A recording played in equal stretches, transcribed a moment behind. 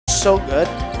so good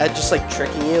at just like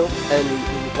tricking you and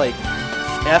like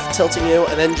F tilting you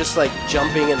and then just like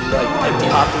jumping and like empty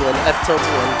hopping and F tilting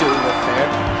and doing the fair.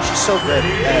 She's so good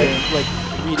at like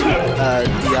reading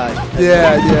DI.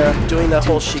 Yeah. Doing that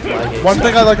whole Sheik line game. One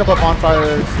thing I like about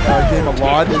Bonfire's game a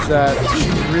lot is that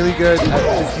she's really good at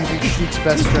just using Sheik's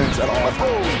best strengths at all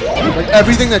times. Like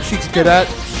everything that Sheik's good at,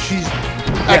 she's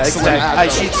excellent at.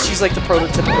 She's like the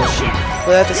prototypical Sheik.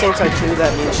 But at the same time too,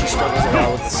 that means she struggles a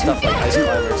lot with stuff like ice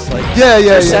climbers. Like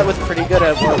her set with pretty good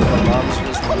at one, but Mom's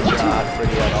was not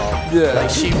pretty at all. Yeah. Like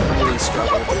she really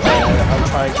struggled. I'm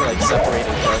trying to like separate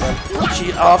and kill them. She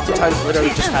oftentimes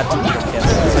literally just had to beat a kid.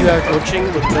 Like coaching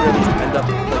would literally end up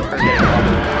like her getting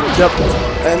out. Yep.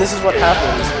 And this is what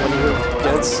happens when you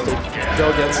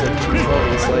go against it too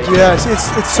foes. Like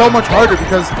it's so much harder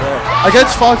because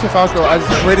against Fox and Falco, as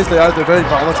great as they are, they're very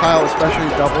volatile, especially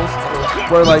in doubles.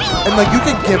 Where like you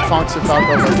can give Fox and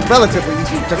Falco like relatively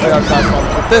easy because they are fast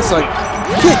falling. But this like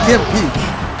you can't give Peach.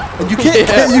 And you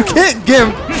can't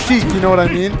gimp Sheik, you know what I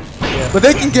mean? Yeah. But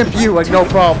they can gimp you like no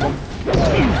problem.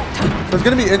 So it's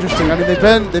gonna be interesting. I mean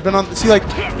they've been on like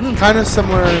kind of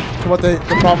similar to what the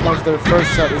problem was their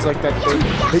first set is like that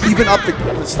they even up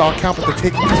the stock count but they're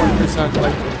taking 20%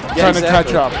 like trying to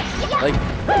catch up. Like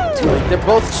they're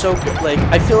both so good. Like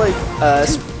I feel like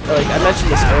I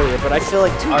mentioned this earlier, but I feel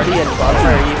like Arty and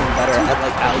Bonfire are even better at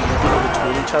like alley-ooping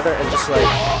between each other and just like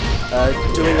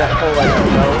doing that whole like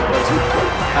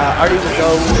Arty would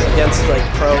go against like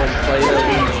Pro and play the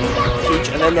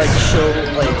Peach, and then like she'll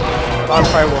like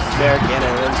Bonfire will fair again,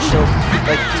 and then she'll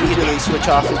like immediately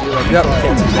switch off and do like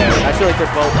cancel there. And I feel like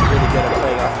they're both really good at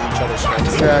playing off of each other's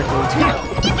strengths. Exactly.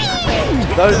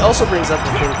 That also brings up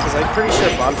the thing because I'm pretty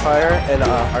sure Bonfire and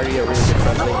Arty are really good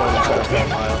friends. They've known each other for a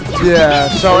while.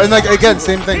 Yeah. So and like again,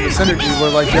 same thing with synergy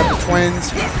where like you have the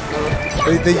twins.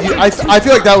 I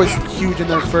feel like that was huge in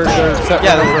their first set.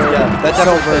 That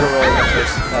definitely played a role in the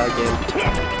first game.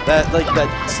 That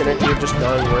synergy of just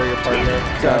knowing where your partner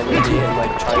will be and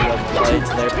like trying to play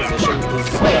to their position is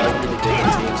really big in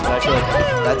teams. And I feel like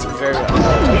that's very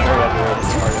underrated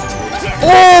part of teams.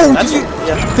 Oh!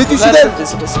 Did you see that?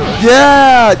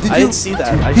 Yeah! I didn't see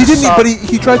that. He didn't, but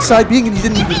he tried side being and he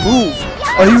didn't even move.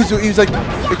 Or he was like,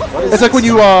 it's like when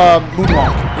you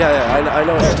moonwalk. Yeah, I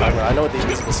know what you're talking about. I know what the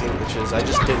invisible scene which is. I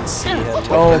just didn't see him.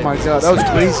 Oh my god, that was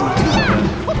crazy.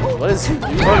 What is he?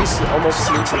 You've already almost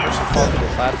seen some person fall from the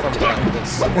platform and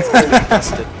this. It's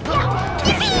tested.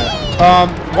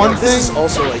 One thing. This is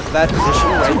also like that position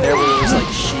right there where it was like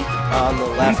Sheik on the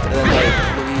left and then like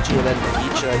Luigi and then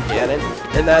Peach and Ganon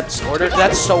in that order.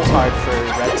 That's so hard for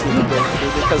Red Team to break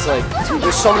through because like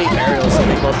there's so many aerials that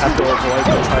they both have to avoid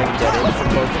when trying to get in from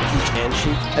both Peach and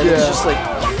Sheik, and it's just like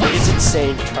it's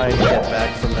insane trying to get back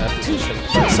from that position.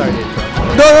 Sorry to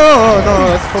interrupt. No,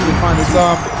 that's totally fine. It's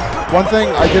one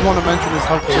thing I did want to mention is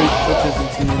how great Twitch is in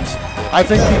teams. I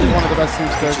think Peach is one of the best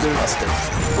teams characters.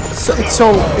 It's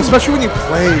so, especially when you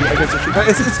play against a Sheik.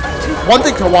 It's one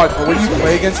thing to watch, but when you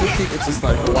play against a Sheik, it's just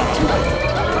like, wow.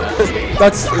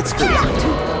 It's crazy.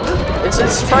 It's a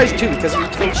surprise too because you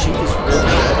think Sheik is really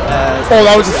good. Oh,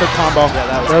 that was just a combo. Yeah,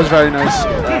 that was very nice.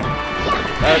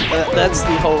 That's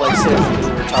the whole like synergy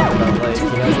we were talking about. Like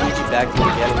Luigi back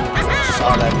again, we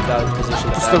saw that position.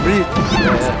 Just the read.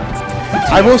 Yeah.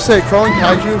 I will say, Crow and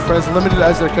Kaiju, for as limited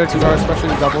as their characters are,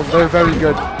 especially in doubles, they're very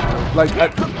good, like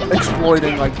at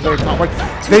exploiting like their comp. Like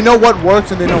they know what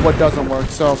works and they know what doesn't work.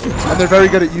 So, and they're very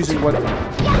good at using what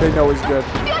they know is good.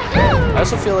 I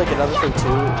also feel like another thing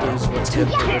too is what's good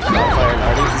with Bonfire and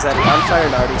Arty is that Bonfire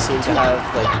and Arty seem to have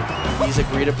like these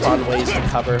agreed upon ways to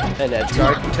cover an edge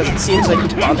guard because it seems like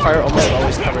Bonfire almost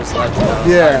always covers ledge down.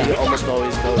 Arty almost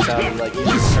always goes out and like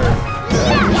uses her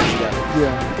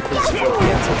his full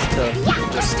cancels to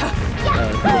just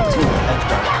edge guard.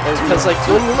 Because like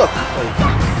when you look, like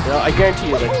I guarantee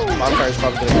you like Bonfire's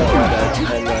probably gonna go with edge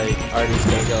and like Arty's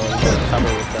gonna go and cover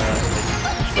with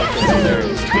it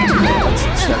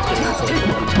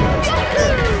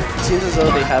seems as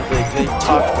though they've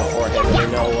talked beforehand and they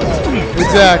know what to do.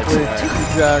 Exactly.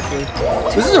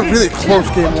 This is a really close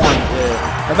game one.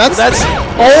 Yeah. And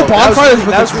Bonfire is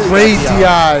with a great DI.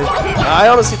 I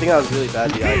honestly think that was really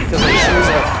bad DI because like, she was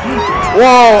like,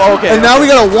 whoa, okay. And now we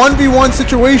got a 1v1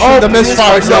 situation. Oh, the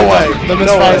misfire. No way. The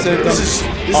misfire saved them. This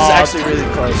is actually really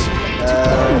close.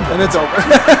 And it's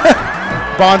over.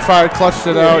 Bonfire clutched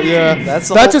it out, yeah.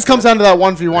 That just comes down to that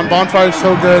 1v1. Bonfire is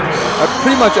so good at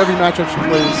pretty much every matchup she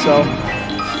plays, so.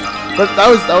 But that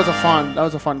was a fun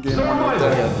game one right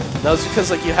there. Yeah. That was because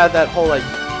like you had that whole like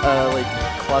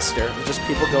cluster of just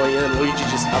people going in and Luigi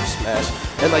just up smash.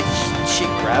 And like she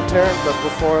grabbed her, but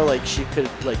before like she could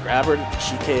like grab her,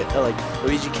 she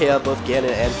Luigi KO'd both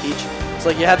Ganon and Peach. So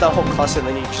like you had that whole cluster, and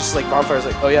then you just like Bonfire's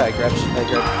like, oh yeah, I grabbed Peach.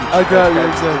 I grabbed you,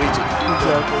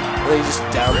 exactly. And then you just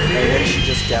down, and then she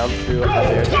just down through up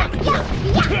there.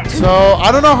 So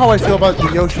I don't know how I feel about the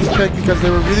Yoshi's pick because they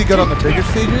were really good on the bigger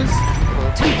stages.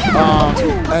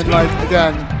 And like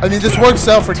again, I mean this works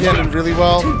out for Ganon really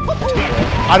well.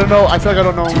 I don't know. I feel like I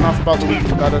don't know enough about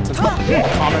Luigi's meta to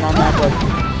comment on that, but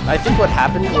I think what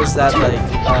happened was that like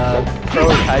Pro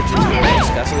and Kaiju were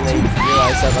discussing, and they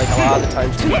realized that like a lot of the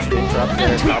times Peach would interrupt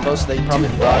their combos, so they probably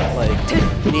thought like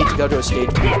we need to go to a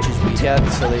stage Peach is weak at,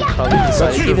 so they probably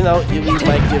decided even though we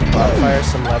might give Bonfire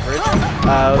some leverage,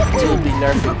 it would be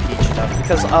nerfing Peach enough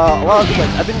because a lot of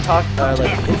like I've been talking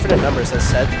like Infinite Numbers has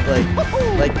said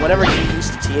like whenever he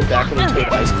used to team back when he played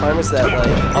Ice Climbers that like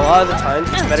a lot of the times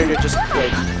it's better to just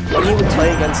like when he would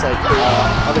play against like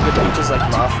other good Peaches like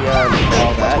Mafia and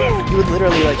all that, he would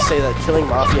literally like say that killing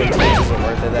Mafia and Peach isn't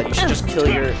worth it, that you should just kill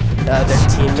your their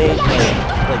teammate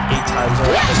like 8 times or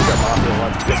just kill Mafia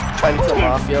once, because trying to kill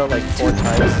Mafia like 4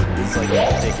 times is like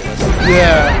ridiculous.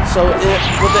 yeah. So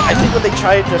I think what they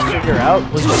tried to figure out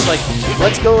was just like,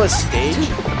 let's go a stage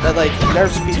that like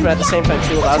nerfs Peach, but at the same time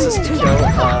too allows us to kill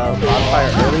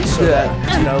Bonfire early, so that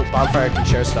you know Bonfire can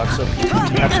share stocks, so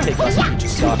you have to take less of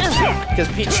Peach's stocks,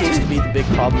 because Peach seems to be the big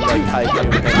problem like Kaiju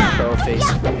and Pro face.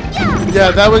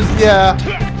 Yeah, that was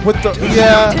with the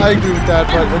I agree with that,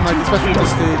 but and like especially with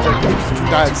the stage, like Peach can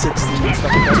die at 60 and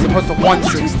stuff like that, as opposed to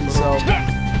 160. So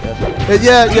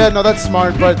no, that's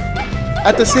smart, but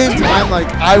at the same time, like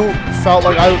I felt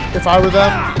like if I were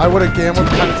them, I would have gambled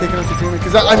kind of taking it to Dreaming,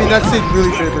 because I mean that stage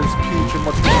really favors Peach and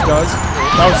what Peach does.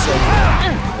 That was sick.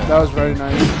 That was very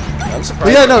nice. I'm surprised.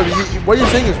 But yeah, no, what you're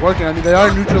saying is working. I mean, they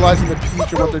are neutralizing the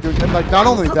Peach and what they're doing, and like not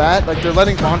only that, like they're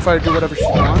letting Bonfire do whatever she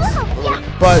wants,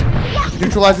 but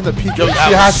neutralizing the Peach.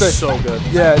 She has to. So good.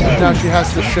 Yeah, now she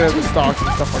has to share the stocks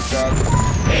and stuff like that.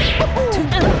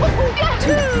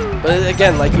 But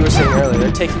again, like you were saying earlier,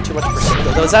 they're taking too much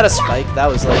percent. Was that a spike? That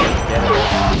was like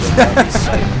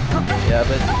yeah,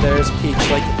 but there's Peach.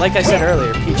 Like I said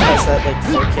earlier, Peach has that like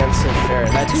float cancel fair,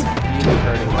 and that's really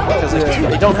hurting them because like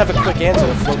they don't have a quick answer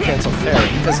to float cancel fair,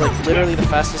 because like literally the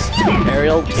fastest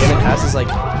aerial Ganon has is like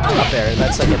up air, and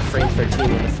that's like at frame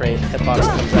 13 when the frame hitbox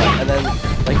comes out, and then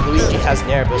like Luigi has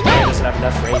Nair, but Nair doesn't have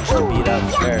enough range to beat up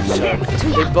fair, so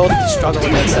they both struggle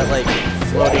against that like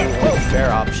floating like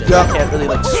fair option. They can't really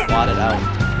like swat it out.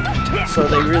 So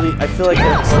they really, I feel like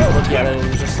they're both looking at it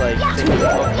and just like thinking,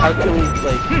 well, how can we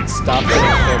like stop it?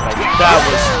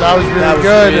 That was really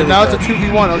good, and now it's a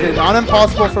 2v1. Okay, not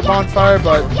impossible for Bonfire,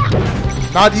 but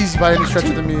not easy by any stretch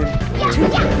of the mean.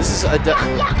 This is a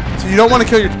so you don't want to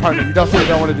kill your partner. You definitely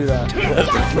don't want to do that.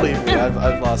 Believe me,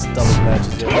 I've lost double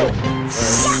matches here.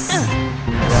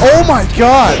 Oh my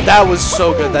god! That was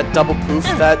so good. That double poof.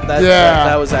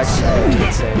 That was actually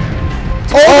insane.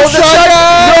 Oh, the shotgun!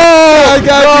 No! I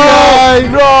got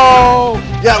you! No!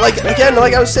 Yeah, like again,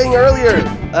 like I was saying earlier,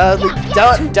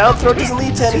 like down throw doesn't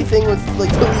lead to anything with like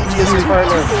Luigi as his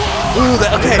partner. Ooh,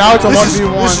 okay. Now it's a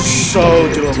 1v1. This is so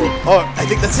doable. Oh, I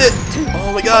think that's it.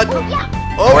 Oh my god.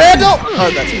 Oh, Randall! Oh,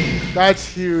 that's it. That's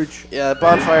huge. Yeah,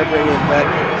 Bonfire bringing it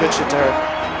back. Good shit to her.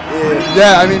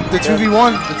 Yeah, I mean the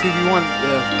 2v1. The 2v1.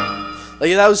 Yeah.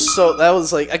 Like that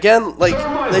was like again like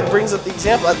it brings up the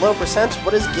example at low percent.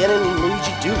 What does Ganon and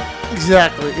Luigi do?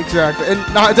 Exactly, and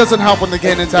it doesn't help when the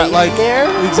Ganon's at like Nair.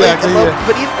 Exactly.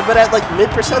 But at like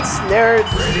mid percent, Nair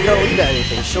don't lead to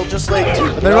anything. She'll just like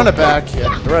they run it back.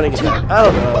 Yeah, they're running it back. I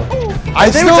don't know.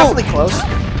 They were definitely close.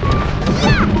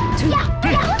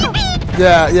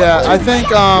 Yeah. I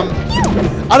think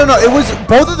I don't know. It was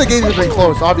both of the games have been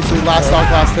close. Obviously, last stock,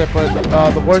 last hit. But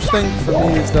the worst thing for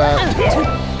me is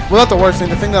that. Well, not the worst thing.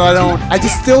 The thing that I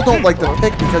just still don't like the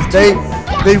pick because they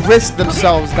risk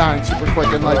themselves dying super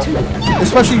quick, and like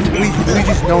especially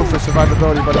Luigi's known for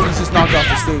survivability, but if he's just knocked off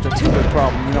the stage, that's a big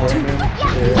problem. You know what I mean?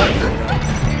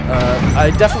 Yeah.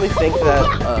 I definitely think that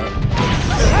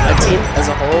a team as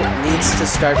a whole needs to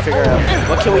start figuring out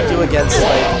what can we do against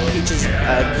like Peach's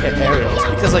aerials,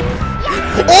 because like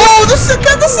this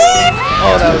got the save!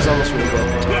 Oh, that was almost really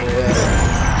good.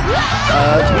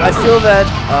 Yeah. I feel that.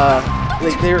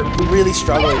 Like they're really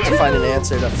struggling to find an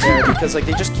answer to fair because like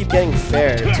they just keep getting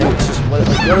fair. It's just what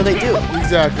do they do?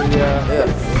 Exactly.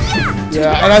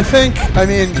 Yeah. And I think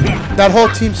mean that whole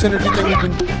team synergy thing we've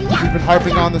been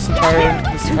harping on this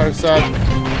entire set.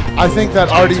 I think that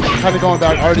Arty kind of going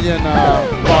back, Arty and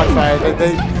Bonfire,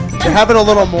 they have it a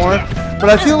little more, but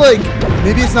I feel like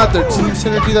maybe it's not their team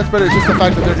synergy that's better. It's just the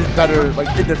fact that they're just better like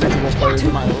individual players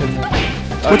in my opinion.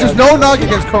 Which is no knock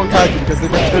against Pro and Kaiju because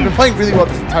they've been playing really well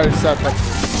this entire set, but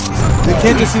they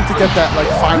can't just seem to get that like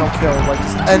final kill, like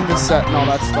just end the set and all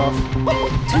that stuff.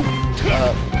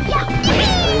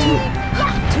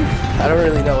 I don't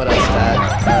really know what else to add.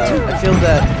 I feel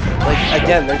that, like,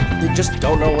 again, they just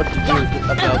don't know what to do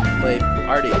about, like,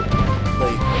 Arty.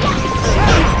 Like,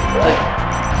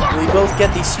 we both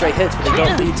get these straight hits, but they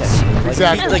don't lead to anything. Like,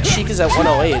 exactly. Like, Sheik is at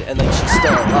 108, and, like, she's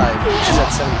still alive. She's at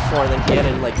 74, and then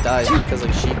Ganon, like, dies because,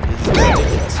 like, Sheik is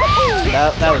ridiculous.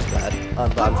 That was bad on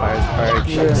Bonfire's part.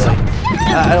 Like,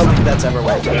 I don't think that's ever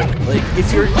worked out. Like,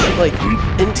 if you're, like,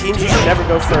 in teams, you should never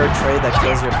go for a trade that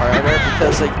kills your partner,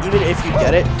 because, like, even if you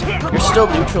get it, you're still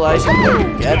neutralizing what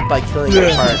you get by killing your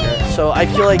partner. So I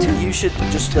feel like you should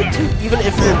just, like, even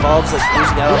if it involves, like,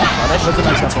 losing out on the punish,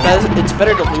 it's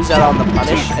better to lose out on the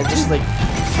punish and just, like,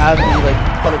 have the, like,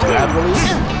 opponent grab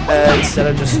release instead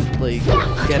of just, like,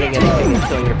 getting anything and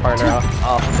killing your partner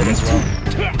off of it as well.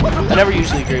 I never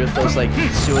usually agree with those, like,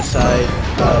 suicide,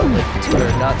 like,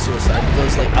 or not suicide, but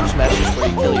those, like, up smashes where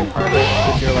you kill your partner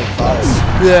if you're, like, Fox.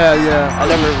 Yeah, yeah. I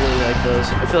never really like those.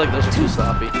 I feel like those are too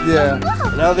sloppy. Yeah.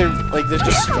 Now they're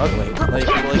just struggling. Like,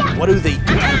 what do they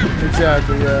do?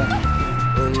 Exactly, yeah.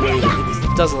 And, like,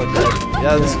 it doesn't look good.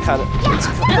 Yeah, this is kind of, it's,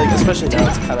 like, especially now,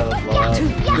 it's kind of a blowout.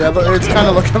 Yeah, but it's kind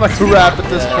of looking like a wrap at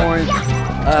this point.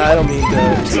 I don't mean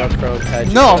to insult Crow and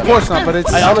Kaiju. No, of course not, but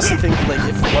it's... I honestly think, like,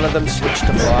 if one of them switched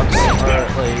to Fox, or,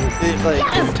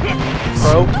 if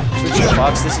Crow switched to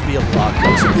Fox, this would be a lot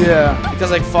closer. Yeah. Because,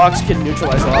 like, Fox can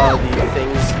neutralize a lot of the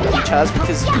things Luigi has,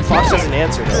 because Fox doesn't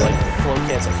answer to, like, flow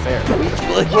cancel fair. Luigi,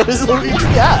 like, what does Luigi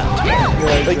have?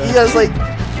 Like, he has, like,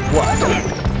 what?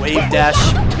 Wave dash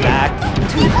back,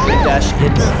 wave dash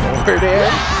in forward air?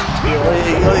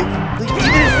 Like, even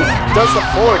if he does the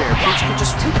forward air, Peach can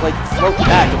just, like, float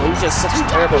back, and Luigi has such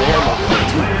terrible air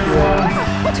mobility.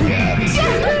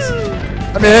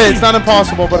 I mean, hey, it's not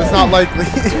impossible, but it's not likely.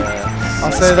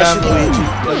 I'll say that. Luigi.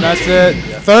 And that's it.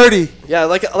 30. Yeah,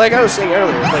 like I was saying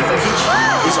earlier, like,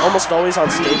 Peach is almost always on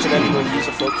stage, and then he will use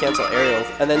a float cancel aerial,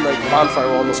 and then, like, Bonfire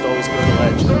will almost always go to the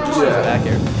ledge, just use a back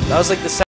air. That was, like, the